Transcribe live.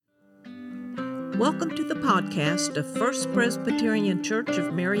Welcome to the podcast of First Presbyterian Church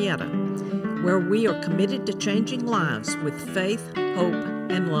of Marietta, where we are committed to changing lives with faith, hope,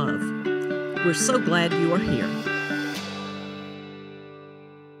 and love. We're so glad you are here.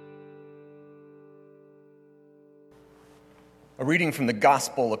 A reading from the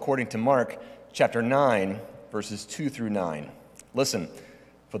Gospel according to Mark, chapter 9, verses 2 through 9. Listen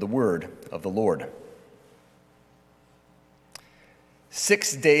for the word of the Lord.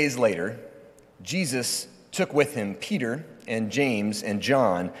 6 days later, Jesus took with him Peter and James and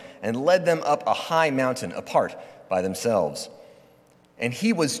John and led them up a high mountain apart by themselves. And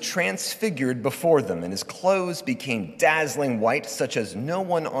he was transfigured before them, and his clothes became dazzling white, such as no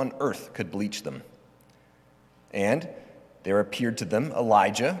one on earth could bleach them. And there appeared to them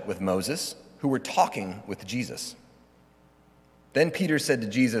Elijah with Moses, who were talking with Jesus. Then Peter said to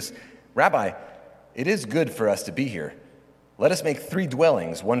Jesus, "Rabbi, it is good for us to be here. Let us make 3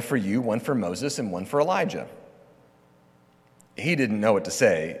 dwellings, one for you, one for Moses, and one for Elijah." He didn't know what to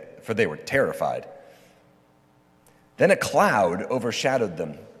say, for they were terrified. Then a cloud overshadowed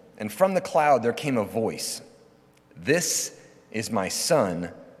them, and from the cloud there came a voice, "This is my Son,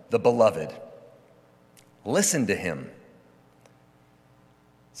 the Beloved. Listen to him."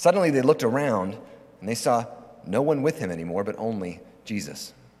 Suddenly they looked around, and they saw no one with him anymore, but only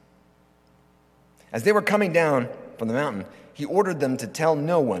Jesus. As they were coming down from the mountain, he ordered them to tell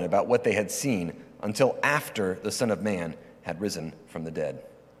no one about what they had seen until after the Son of Man had risen from the dead.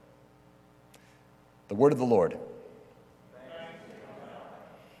 The word of the Lord.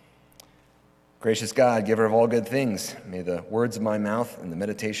 Gracious God, giver of all good things, may the words of my mouth and the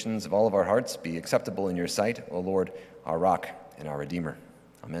meditations of all of our hearts be acceptable in your sight, O Lord, our rock and our Redeemer.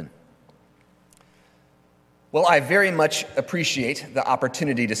 Amen. Well, I very much appreciate the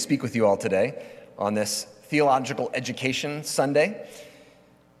opportunity to speak with you all today on this Theological Education Sunday.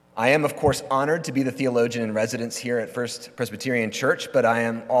 I am, of course, honored to be the theologian in residence here at First Presbyterian Church, but I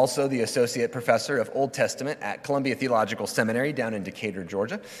am also the associate professor of Old Testament at Columbia Theological Seminary down in Decatur,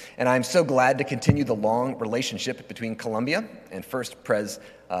 Georgia, and I'm so glad to continue the long relationship between Columbia and First Pres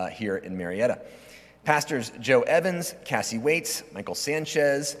here in Marietta. Pastors Joe Evans, Cassie Waits, Michael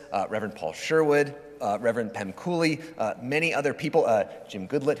Sanchez, Reverend Paul Sherwood, Reverend Pem Cooley, many other people, Jim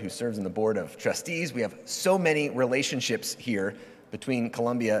Goodlett, who serves on the board of trustees. We have so many relationships here between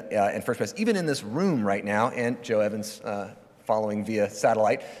Columbia and First Pres, even in this room right now, and Joe Evans following via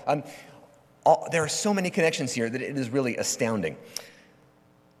satellite. There are so many connections here that it is really astounding.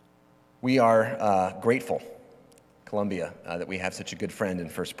 We are grateful, Columbia, that we have such a good friend in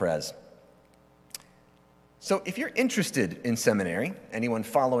First Pres. So if you're interested in seminary, anyone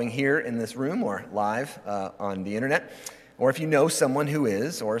following here in this room or live on the internet, or if you know someone who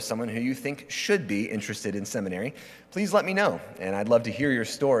is, or someone who you think should be interested in seminary, please let me know. And I'd love to hear your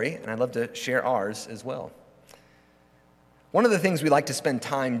story, and I'd love to share ours as well. One of the things we like to spend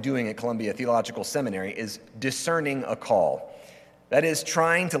time doing at Columbia Theological Seminary is discerning a call. That is,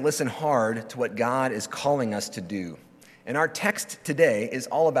 trying to listen hard to what God is calling us to do. And our text today is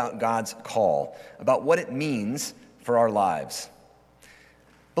all about God's call, about what it means for our lives.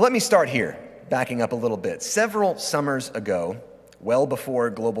 But let me start here, backing up a little bit. Several summers ago, well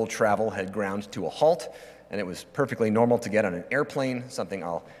before global travel had ground to a halt, and it was perfectly normal to get on an airplane, something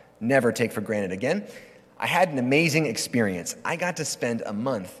I'll never take for granted again, I had an amazing experience. I got to spend a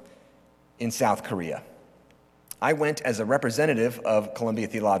month in South Korea. I went as a representative of Columbia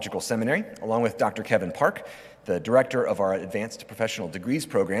Theological Seminary, along with Dr. Kevin Park, the director of our Advanced Professional Degrees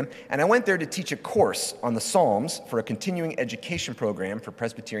program, and I went there to teach a course on the Psalms for a continuing education program for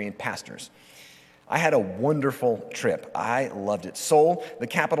Presbyterian pastors. I had a wonderful trip. I loved it. Seoul, the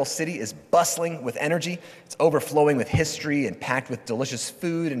capital city, is bustling with energy. It's overflowing with history and packed with delicious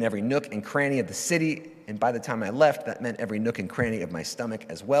food in every nook and cranny of the city, and by the time I left, that meant every nook and cranny of my stomach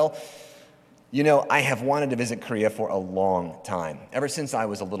as well. You know, I have wanted to visit Korea for a long time, ever since I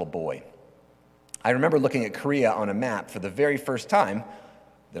was a little boy. I remember looking at Korea on a map for the very first time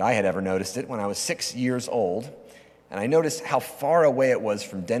that I had ever noticed it when I was 6 years old, and I noticed how far away it was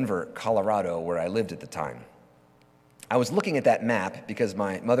from Denver, Colorado, where I lived at the time. I was looking at that map because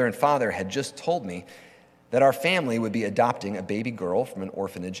my mother and father had just told me that our family would be adopting a baby girl from an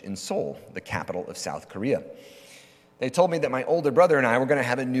orphanage in Seoul, the capital of South Korea. They told me that my older brother and I were going to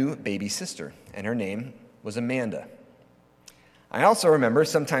have a new baby sister, and her name was Amanda. I also remember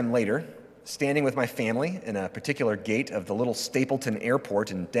sometime later standing with my family in a particular gate of the little Stapleton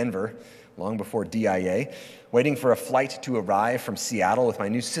Airport in Denver, long before DIA, waiting for a flight to arrive from Seattle with my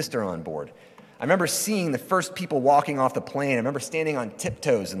new sister on board. I remember seeing the first people walking off the plane. I remember standing on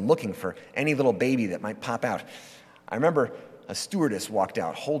tiptoes and looking for any little baby that might pop out. I remember a stewardess walked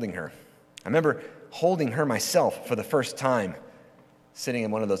out holding her. I remember holding her myself for the first time, sitting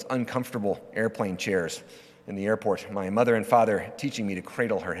in one of those uncomfortable airplane chairs in the airport, my mother and father teaching me to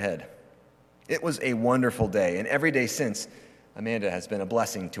cradle her head. It was a wonderful day, and every day since, Amanda has been a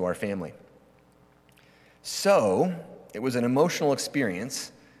blessing to our family. So, it was an emotional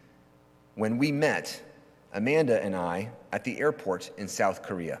experience when we met, Amanda and I, at the airport in South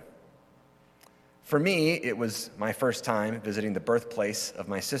Korea. For me, it was my first time visiting the birthplace of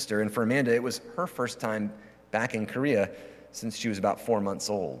my sister, and for Amanda, it was her first time back in Korea since she was about 4 months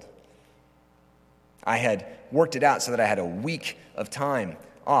old. I had worked it out so that I had a week of time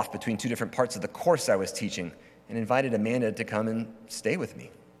off between two different parts of the course I was teaching and invited Amanda to come and stay with me.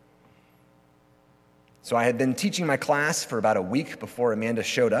 So I had been teaching my class for about a week before Amanda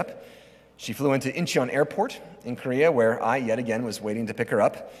showed up. She flew into Incheon Airport in Korea, where I, yet again, was waiting to pick her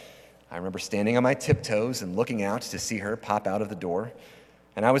up. I remember standing on my tiptoes and looking out to see her pop out of the door.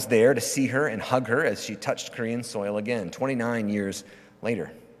 And I was there to see her and hug her as she touched Korean soil again, 29 years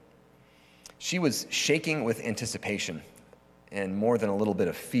later. She was shaking with anticipation and more than a little bit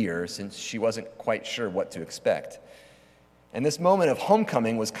of fear, since she wasn't quite sure what to expect. And this moment of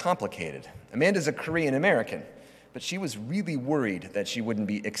homecoming was complicated. Amanda's a Korean American, but she was really worried that she wouldn't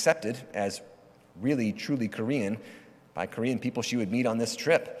be accepted as really, truly Korean by Korean people she would meet on this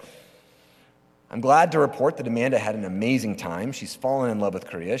trip. I'm glad to report that Amanda had an amazing time. She's fallen in love with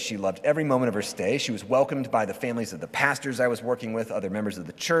Korea. She loved every moment of her stay. She was welcomed by the families of the pastors I was working with, other members of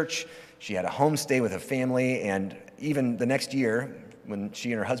the church. She had a home stay with a family, and even the next year, when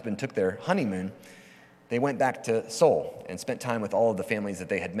she and her husband took their honeymoon, they went back to Seoul and spent time with all of the families that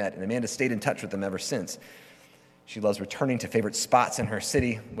they had met, and Amanda stayed in touch with them ever since. She loves returning to favorite spots in her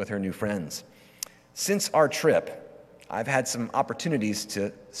city with her new friends. Since our trip, I've had some opportunities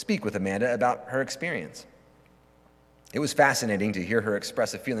to speak with Amanda about her experience. It was fascinating to hear her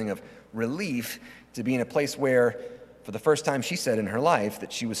express a feeling of relief to be in a place where, for the first time she said in her life,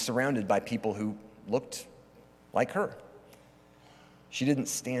 that she was surrounded by people who looked like her. She didn't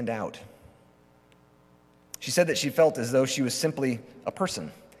stand out. She said that she felt as though she was simply a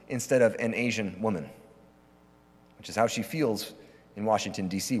person instead of an Asian woman, which is how she feels in Washington,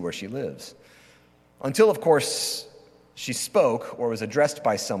 D.C., where she lives. Until, of course, she spoke or was addressed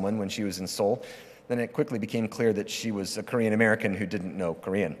by someone when she was in Seoul, then it quickly became clear that she was a Korean American who didn't know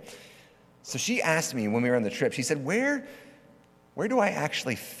Korean. So she asked me when we were on the trip, she said, where do I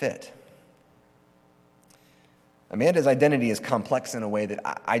actually fit? Amanda's identity is complex in a way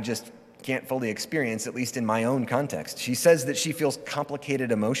that I just can't fully experience, at least in my own context. She says that she feels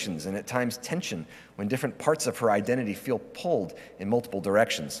complicated emotions and at times tension when different parts of her identity feel pulled in multiple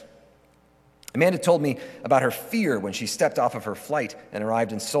directions. Amanda told me about her fear when she stepped off of her flight and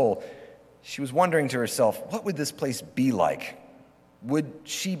arrived in Seoul. She was wondering to herself, what would this place be like? Would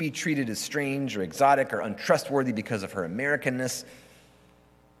she be treated as strange or exotic or untrustworthy because of her Americanness?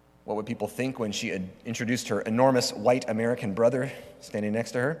 What would people think when she had introduced her enormous white American brother standing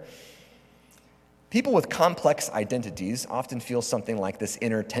next to her? People with complex identities often feel something like this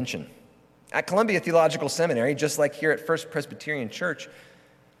inner tension. At Columbia Theological Seminary, just like here at First Presbyterian Church,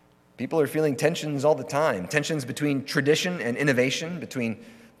 people are feeling tensions all the time. Tensions between tradition and innovation, between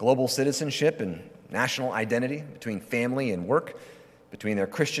global citizenship and national identity, between family and work, between their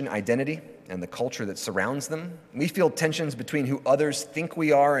Christian identity and the culture that surrounds them. We feel tensions between who others think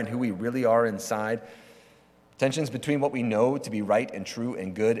we are and who we really are inside. Tensions between what we know to be right and true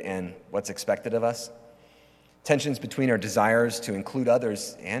and good and what's expected of us. Tensions between our desires to include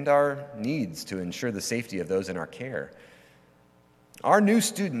others and our needs to ensure the safety of those in our care. Our new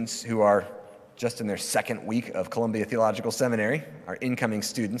students, who are just in their second week of Columbia Theological Seminary, our incoming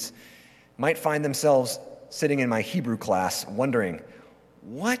students, might find themselves sitting in my Hebrew class wondering,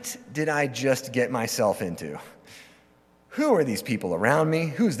 what did I just get myself into? Who are these people around me?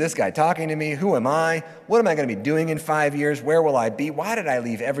 Who's this guy talking to me? Who am I? What am I going to be doing in 5 years? Where will I be? Why did I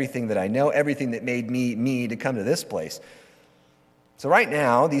leave everything that I know, everything that made me me, to come to this place? So right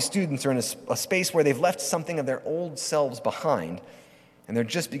now, these students are in a space where they've left something of their old selves behind, and they're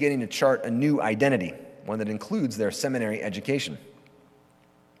just beginning to chart a new identity, one that includes their seminary education.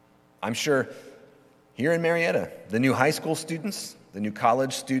 I'm sure here in Marietta, the new high school students, the new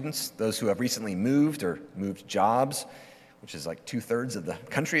college students, those who have recently moved or moved jobs, which is like 2/3 of the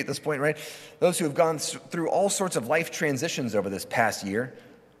country at this point, right? Those who have gone through all sorts of life transitions over this past year,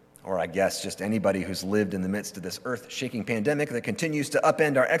 or I guess just anybody who's lived in the midst of this earth-shaking pandemic that continues to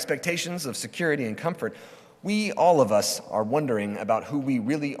upend our expectations of security and comfort. We, all of us, are wondering about who we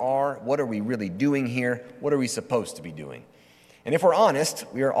really are, what are we really doing here, what are we supposed to be doing? And if we're honest,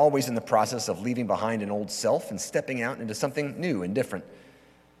 we are always in the process of leaving behind an old self and stepping out into something new and different.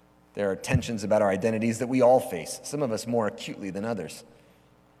 There are tensions about our identities that we all face, some of us more acutely than others.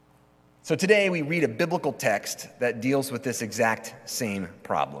 So today we read a biblical text that deals with this exact same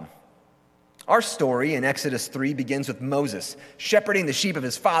problem. Our story in Exodus 3 begins with Moses shepherding the sheep of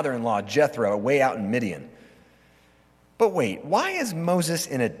his father-in-law, Jethro, way out in Midian. But wait, why is Moses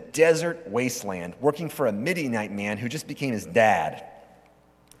in a desert wasteland working for a Midianite man who just became his dad?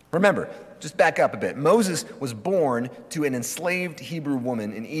 Remember, just back up a bit. Moses was born to an enslaved Hebrew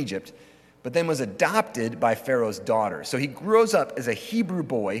woman in Egypt, but then was adopted by Pharaoh's daughter. So he grows up as a Hebrew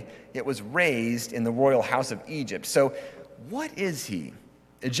boy, yet was raised in the royal house of Egypt. So what is he,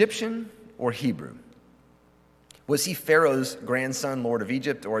 Egyptian or Hebrew? Was he Pharaoh's grandson, Lord of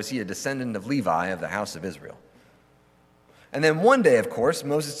Egypt, or is he a descendant of Levi of the house of Israel? And then one day, of course,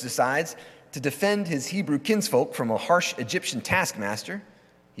 Moses decides to defend his Hebrew kinsfolk from a harsh Egyptian taskmaster.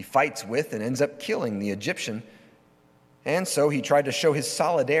 He fights with and ends up killing the Egyptian. And so he tried to show his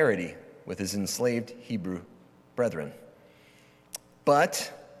solidarity with his enslaved Hebrew brethren. But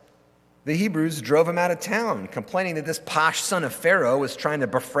the Hebrews drove him out of town, complaining that this posh son of Pharaoh was trying to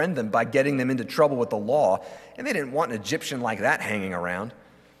befriend them by getting them into trouble with the law, and they didn't want an Egyptian like that hanging around.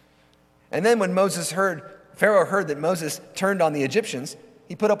 And then when Pharaoh heard that Moses turned on the Egyptians,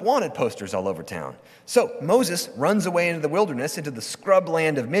 he put up wanted posters all over town. So Moses runs away into the wilderness, into the scrub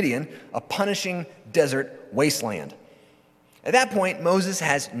land of Midian, a punishing desert wasteland. At that point, Moses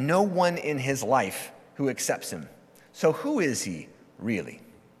has no one in his life who accepts him. So who is he really?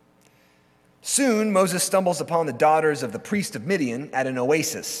 Soon, Moses stumbles upon the daughters of the priest of Midian at an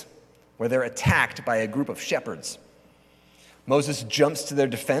oasis, where they're attacked by a group of shepherds. Moses jumps to their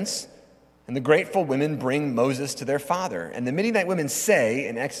defense, and the grateful women bring Moses to their father. And the Midianite women say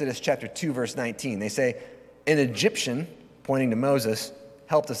in Exodus chapter 2, verse 19, they say, "An Egyptian," pointing to Moses,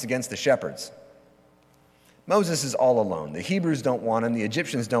 "helped us against the shepherds." Moses is all alone. The Hebrews don't want him. The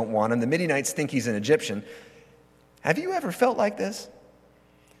Egyptians don't want him. The Midianites think he's an Egyptian. Have you ever felt like this?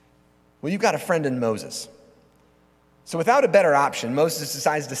 Well, you've got a friend in Moses. So without a better option, Moses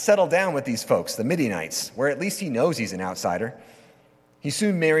decides to settle down with these folks, the Midianites, where at least he knows he's an outsider. He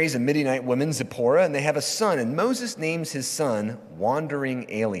soon marries a Midianite woman, Zipporah, and they have a son, and Moses names his son Wandering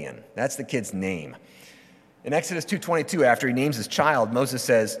Alien. That's the kid's name. In Exodus 2:22, after he names his child, Moses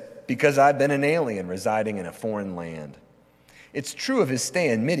says, "Because I've been an alien residing in a foreign land." It's true of his stay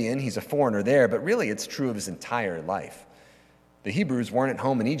in Midian, he's a foreigner there, but really it's true of his entire life. The Hebrews weren't at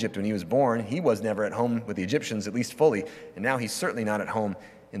home in Egypt when he was born. He was never at home with the Egyptians, at least fully, and now he's certainly not at home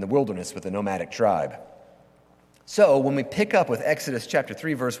in the wilderness with a nomadic tribe. So when we pick up with Exodus chapter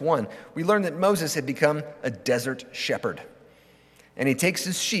 3, verse 1, we learn that Moses had become a desert shepherd. And he takes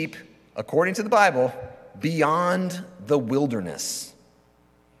his sheep, according to the Bible, beyond the wilderness.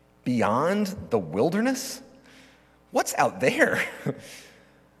 Beyond the wilderness? What's out there?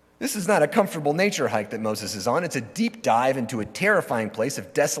 This is not a comfortable nature hike that Moses is on. It's a deep dive into a terrifying place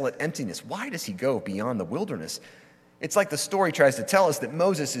of desolate emptiness. Why does he go beyond the wilderness? It's like the story tries to tell us that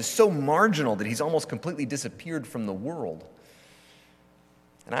Moses is so marginal that he's almost completely disappeared from the world.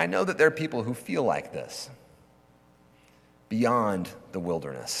 And I know that there are people who feel like this, beyond the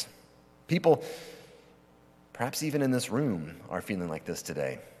wilderness. People, perhaps even in this room, are feeling like this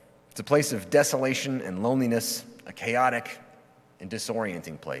today. It's a place of desolation and loneliness, a chaotic and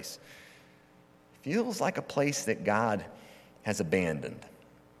disorienting place. It feels like a place that God has abandoned.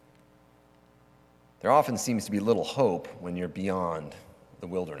 There often seems to be little hope when you're beyond the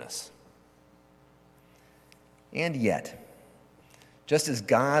wilderness. And yet, just as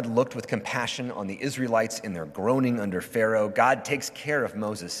God looked with compassion on the Israelites in their groaning under Pharaoh, God takes care of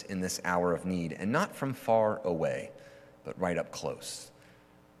Moses in this hour of need, and not from far away, but right up close.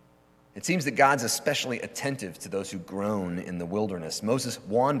 It seems that God's especially attentive to those who groan in the wilderness. Moses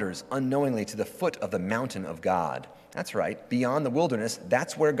wanders unknowingly to the foot of the mountain of God. That's right, beyond the wilderness,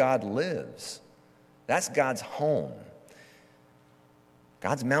 that's where God lives. That's God's home.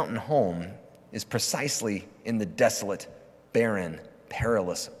 God's mountain home is precisely in the desolate, barren,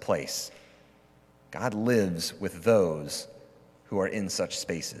 perilous place. God lives with those who are in such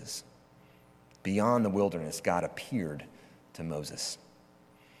spaces. Beyond the wilderness, God appeared to Moses.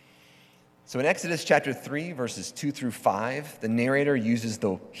 So in Exodus chapter 3, verses 2 through 5, the narrator uses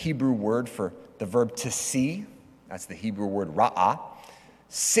the Hebrew word for the verb to see. That's the Hebrew word ra'ah.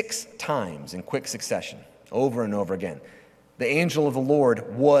 6 times in quick succession, over and over again. The angel of the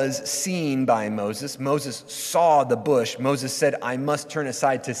Lord was seen by Moses. Moses saw the bush. Moses said, "I must turn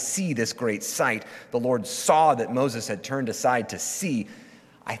aside to see this great sight." The Lord saw that Moses had turned aside to see.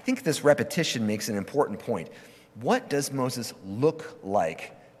 I think this repetition makes an important point. What does Moses look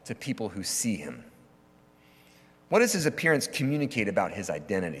like to people who see him? What does his appearance communicate about his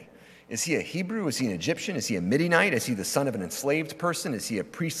identity? Is he a Hebrew? Is he an Egyptian? Is he a Midianite? Is he the son of an enslaved person? Is he a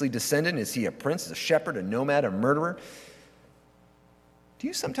priestly descendant? Is he a prince, a shepherd, a nomad, a murderer? Do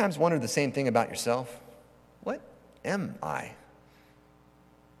you sometimes wonder the same thing about yourself? What am I?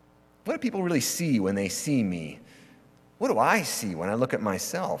 What do people really see when they see me? What do I see when I look at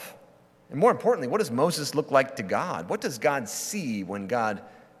myself? And more importantly, what does Moses look like to God? What does God see when God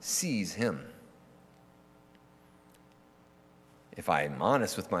sees him? If I'm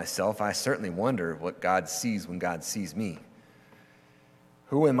honest with myself, I certainly wonder what God sees when God sees me.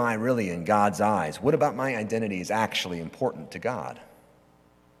 Who am I really in God's eyes? What about my identity is actually important to God?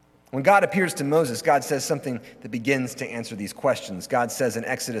 When God appears to Moses, God says something that begins to answer these questions. God says in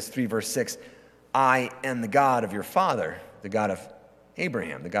Exodus 3, verse 6, I am the God of your father, the God of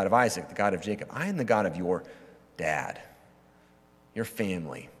Abraham, the God of Isaac, the God of Jacob. I am the God of your dad, your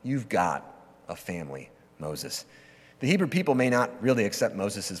family. You've got a family, Moses. The Hebrew people may not really accept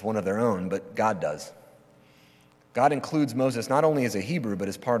Moses as one of their own, but God does. God includes Moses not only as a Hebrew, but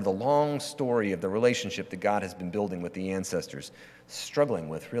as part of the long story of the relationship that God has been building with the ancestors, struggling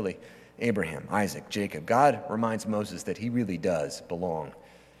with, really, Abraham, Isaac, Jacob. God reminds Moses that he really does belong.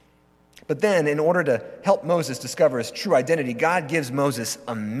 But then, in order to help Moses discover his true identity, God gives Moses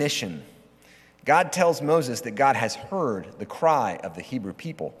a mission. God tells Moses that God has heard the cry of the Hebrew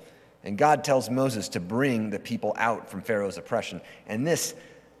people, and God tells Moses to bring the people out from Pharaoh's oppression. And this,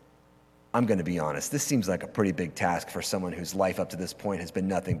 I'm going to be honest, this seems like a pretty big task for someone whose life up to this point has been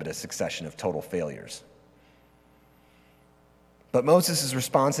nothing but a succession of total failures. But Moses'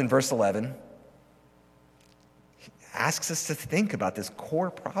 response in verse 11 asks us to think about this core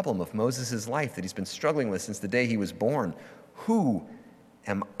problem of Moses' life that he's been struggling with since the day he was born. Who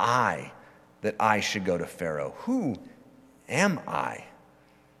am I that I should go to Pharaoh? Who am I?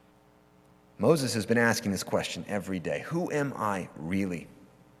 Moses has been asking this question every day. Who am I really?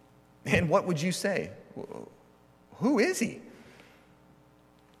 And what would you say? Who is he?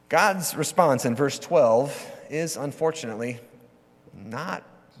 God's response in verse 12 is unfortunately not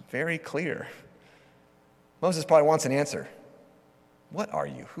very clear. Moses probably wants an answer. What are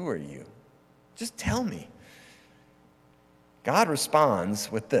you? Who are you? Just tell me. God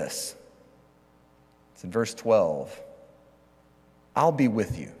responds with this. It's in verse 12. I'll be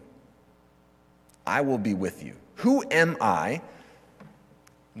with you. I will be with you. Who am I?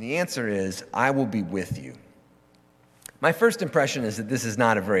 And the answer is, I will be with you. My first impression is that this is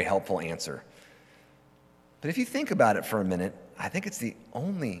not a very helpful answer. But if you think about it for a minute, I think it's the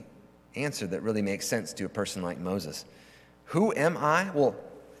only answer that really makes sense to a person like Moses. Who am I? Well,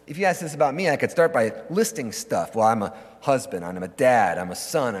 if you ask this about me, I could start by listing stuff. Well, I'm a husband, I'm a dad, I'm a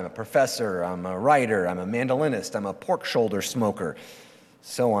son, I'm a professor, I'm a writer, I'm a mandolinist, I'm a pork shoulder smoker,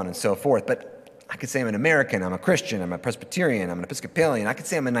 so on and so forth. But I could say I'm an American, I'm a Christian, I'm a Presbyterian, I'm an Episcopalian. I could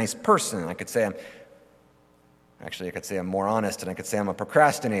say I'm a nice person. I could say I'm more honest, and I could say I'm a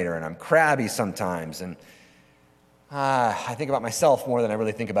procrastinator, and I'm crabby sometimes. And I think about myself more than I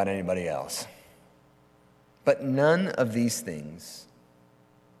really think about anybody else. But none of these things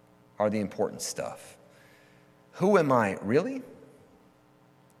are the important stuff. Who am I really?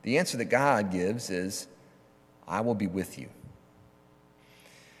 The answer that God gives is, I will be with you.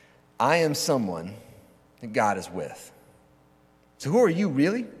 I am someone that God is with. So who are you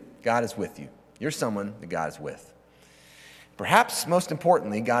really? God is with you. You're someone that God is with. Perhaps most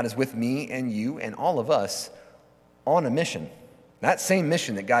importantly, God is with me and you and all of us on a mission. That same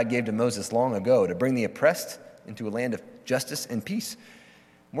mission that God gave to Moses long ago, to bring the oppressed into a land of justice and peace.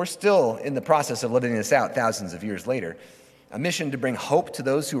 We're still in the process of living this out thousands of years later. A mission to bring hope to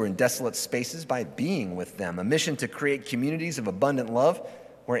those who are in desolate spaces by being with them. A mission to create communities of abundant love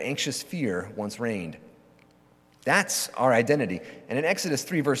where anxious fear once reigned. That's our identity. And in Exodus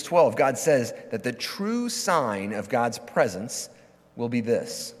 3, verse 12, God says that the true sign of God's presence will be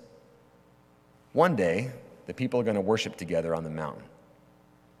this. One day, the people are going to worship together on the mountain.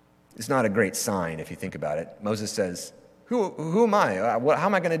 It's not a great sign if you think about it. Moses says, who am I? How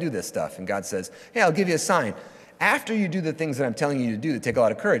am I going to do this stuff? And God says, hey, I'll give you a sign. After you do the things that I'm telling you to do that take a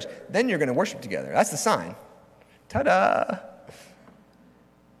lot of courage, then you're going to worship together. That's the sign. Ta-da!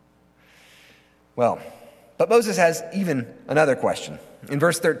 Well, but Moses has even another question. In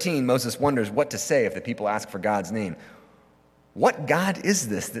verse 13, Moses wonders what to say if the people ask for God's name. What God is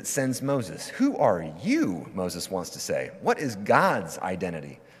this that sends Moses? Who are you, Moses wants to say. What is God's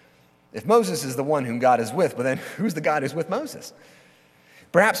identity? If Moses is the one whom God is with, well then who's the God who's with Moses?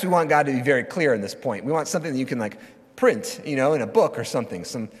 Perhaps we want God to be very clear in this point. We want something that you can print, in a book or something,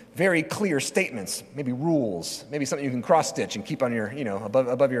 some very clear statements, maybe rules, maybe something you can cross-stitch and keep on your,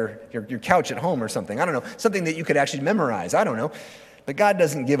 above your couch at home or something. I don't know, something that you could actually memorize. I don't know. But God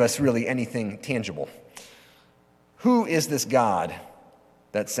doesn't give us really anything tangible. Who is this God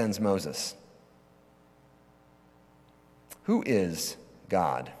that sends Moses? Who is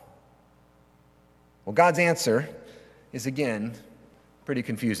God? Well, God's answer is, again, pretty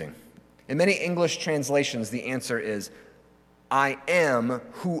confusing. In many English translations, the answer is, I am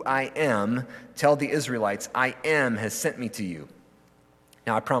who I am. Tell the Israelites, I am has sent me to you.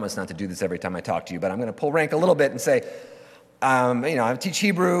 Now, I promise not to do this every time I talk to you, but I'm going to pull rank a little bit and say, I teach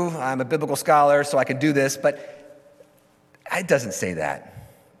Hebrew, I'm a biblical scholar, so I can do this, but it doesn't say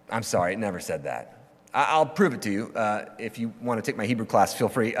that. I'm sorry, it never said that. I'll prove it to you. If you want to take my Hebrew class, feel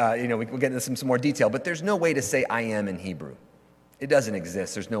free. We'll get into some more detail, but there's no way to say I am in Hebrew. It doesn't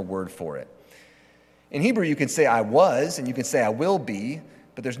exist. There's no word for it. In Hebrew, you can say I was, and you can say I will be,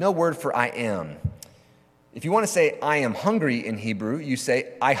 but there's no word for I am. If you want to say I am hungry in Hebrew, you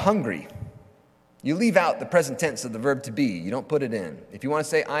say I hungry. You leave out the present tense of the verb to be. You don't put it in. If you want to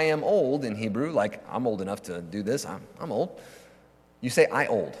say I am old in Hebrew, like I'm old enough to do this, I'm old, you say I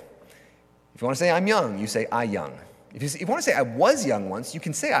old. If you want to say I'm young, you say I young. If you want to say I was young once, you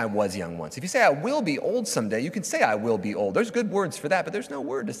can say I was young once. If you say I will be old someday, you can say I will be old. There's good words for that, but there's no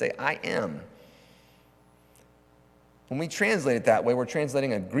word to say I am. When we translate it that way, we're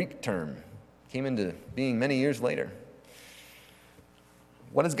translating a Greek term. It came into being many years later.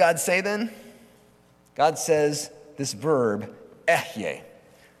 What does God say then? God says this verb, ehye.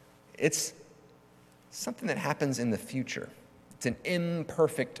 It's something that happens in the future. It's an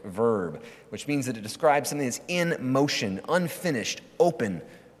imperfect verb, which means that it describes something that's in motion, unfinished, open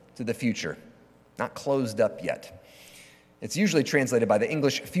to the future, not closed up yet. It's usually translated by the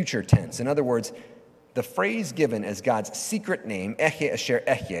English future tense. In other words, the phrase given as God's secret name, ehye asher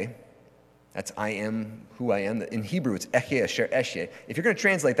ehye, that's I am who I am. In Hebrew, it's ehye asher ehye. If you're going to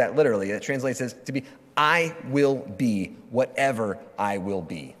translate that literally, it translates as to be I will be whatever I will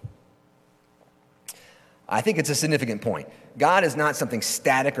be. I think it's a significant point. God is not something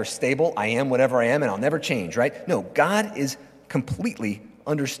static or stable. I am whatever I am and I'll never change, right? No, God is completely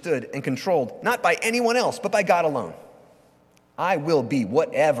understood and controlled, not by anyone else, but by God alone. I will be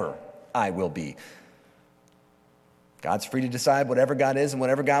whatever I will be. God's free to decide whatever God is and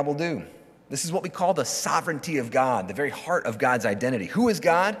whatever God will do. This is what we call the sovereignty of God, the very heart of God's identity. Who is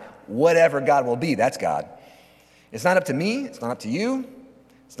God? Whatever God will be, that's God. It's not up to me. It's not up to you.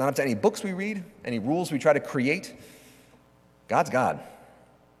 It's not up to any books we read, any rules we try to create. God's God.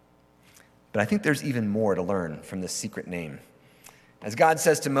 But I think there's even more to learn from this secret name. As God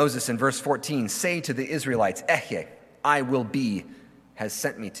says to Moses in verse 14, say to the Israelites, ehye, I will be, has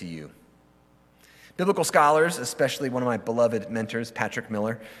sent me to you. Biblical scholars, especially one of my beloved mentors, Patrick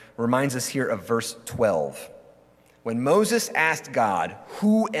Miller, reminds us here of verse 12. When Moses asked God,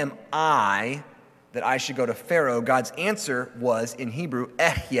 who am I that I should go to Pharaoh, God's answer was in Hebrew,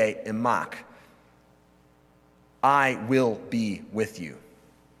 ehye emak. I will be with you.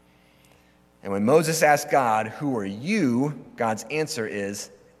 And when Moses asked God, who are you? God's answer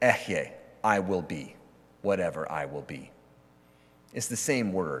is, ehye, I will be, whatever I will be. It's the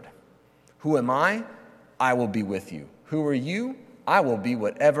same word. Who am I? I will be with you. Who are you? I will be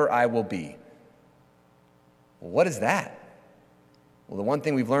whatever I will be. Well, what is that? Well, the one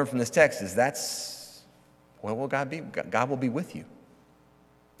thing we've learned from this text is what will God be? God will be with you.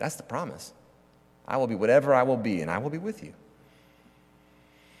 That's the promise. I will be whatever I will be, and I will be with you.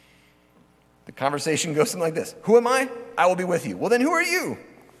 The conversation goes something like this. Who am I? I will be with you. Well, then who are you?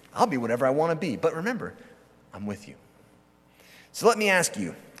 I'll be whatever I want to be. But remember, I'm with you. So let me ask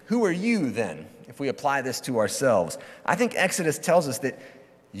you, who are you then, if we apply this to ourselves? I think Exodus tells us that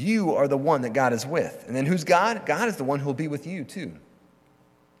you are the one that God is with. And then who's God? God is the one who will be with you too.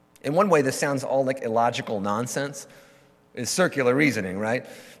 In one way, this sounds all like illogical nonsense. It's circular reasoning, right?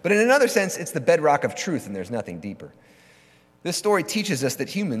 But in another sense, it's the bedrock of truth, and there's nothing deeper. This story teaches us that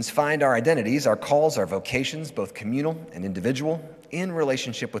humans find our identities, our calls, our vocations, both communal and individual, in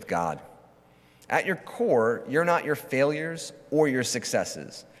relationship with God. At your core, you're not your failures or your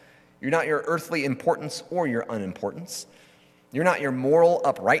successes. You're not your earthly importance or your unimportance. You're not your moral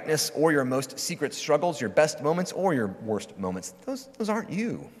uprightness or your most secret struggles, your best moments or your worst moments. Those aren't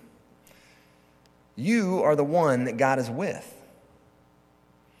you. You are the one that God is with.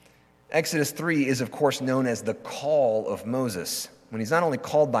 Exodus 3 is, of course, known as the call of Moses. When he's not only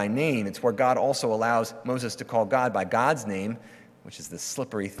called by name, it's where God also allows Moses to call God by God's name, which is this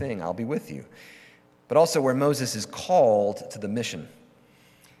slippery thing, I'll be with you. But also where Moses is called to the mission.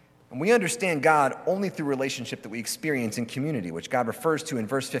 And we understand God only through relationship that we experience in community, which God refers to in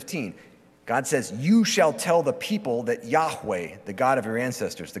verse 15. God says, "You shall tell the people that Yahweh, the God of your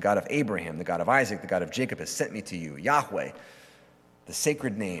ancestors, the God of Abraham, the God of Isaac, the God of Jacob, has sent me to you." Yahweh, the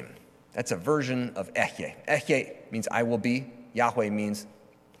sacred name. That's a version of Ehyeh. Ehyeh means I will be. Yahweh means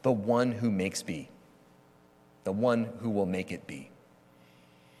the one who makes be, the one who will make it be.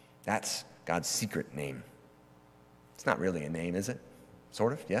 That's God's secret name. It's not really a name, is it?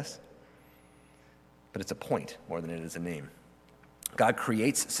 Sort of, yes? But it's a point more than it is a name. God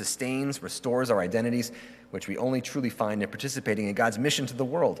creates, sustains, restores our identities, which we only truly find in participating in God's mission to the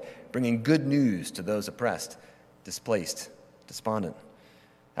world, bringing good news to those oppressed, displaced, despondent.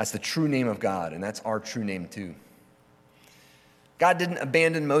 That's the true name of God, and that's our true name too. God didn't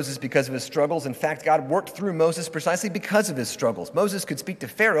abandon Moses because of his struggles. In fact, God worked through Moses precisely because of his struggles. Moses could speak to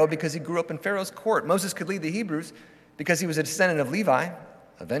Pharaoh because he grew up in Pharaoh's court. Moses could lead the Hebrews because he was a descendant of Levi,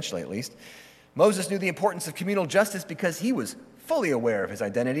 eventually at least. Moses knew the importance of communal justice because he was fully aware of his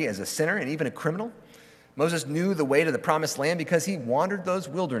identity as a sinner and even a criminal. Moses knew the way to the promised land because he wandered those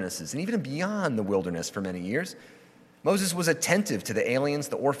wildernesses and even beyond the wilderness for many years. Moses was attentive to the aliens,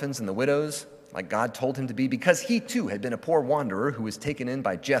 the orphans, and the widows, like God told him to be, because he too had been a poor wanderer who was taken in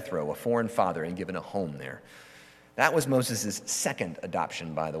by Jethro, a foreign father, and given a home there. That was Moses' second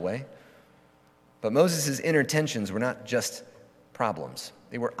adoption, by the way. But Moses' inner tensions were not just problems.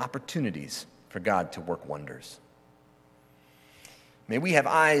 They were opportunities for God to work wonders. May we have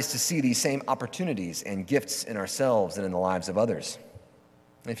eyes to see these same opportunities and gifts in ourselves and in the lives of others.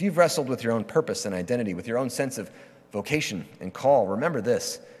 And if you've wrestled with your own purpose and identity, with your own sense of vocation and call, remember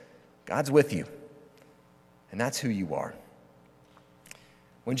this: God's with you, and that's who you are.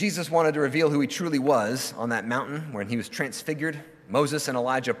 When Jesus wanted to reveal who he truly was on that mountain when he was transfigured, Moses and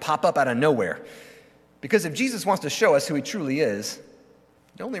Elijah pop up out of nowhere. Because if Jesus wants to show us who he truly is,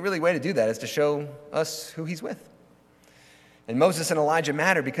 the only really way to do that is to show us who he's with. And Moses and Elijah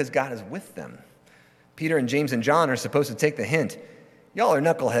matter because God is with them. Peter and James and John are supposed to take the hint. Y'all are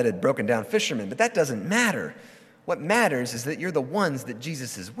knuckleheaded, broken down fishermen, but that doesn't matter. What matters is that you're the ones that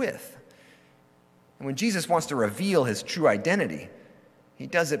Jesus is with. And when Jesus wants to reveal his true identity, he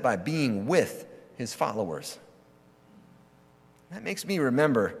does it by being with his followers. That makes me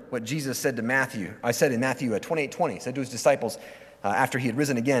remember what Jesus said to Matthew. I said in Matthew 28:20, said to his disciples after he had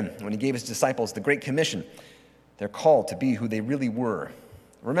risen again, when he gave his disciples the Great Commission. They're called to be who they really were.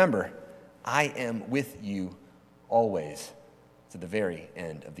 Remember, I am with you always to the very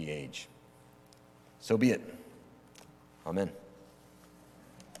end of the age. So be it. Amen.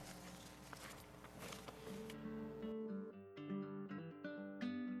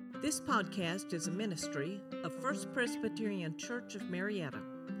 This podcast is a ministry of First Presbyterian Church of Marietta.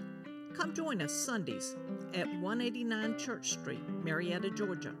 Come join us Sundays at 189 Church Street, Marietta,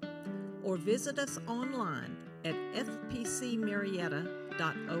 Georgia, or visit us online at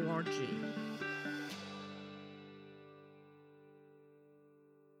fpcmarietta.org.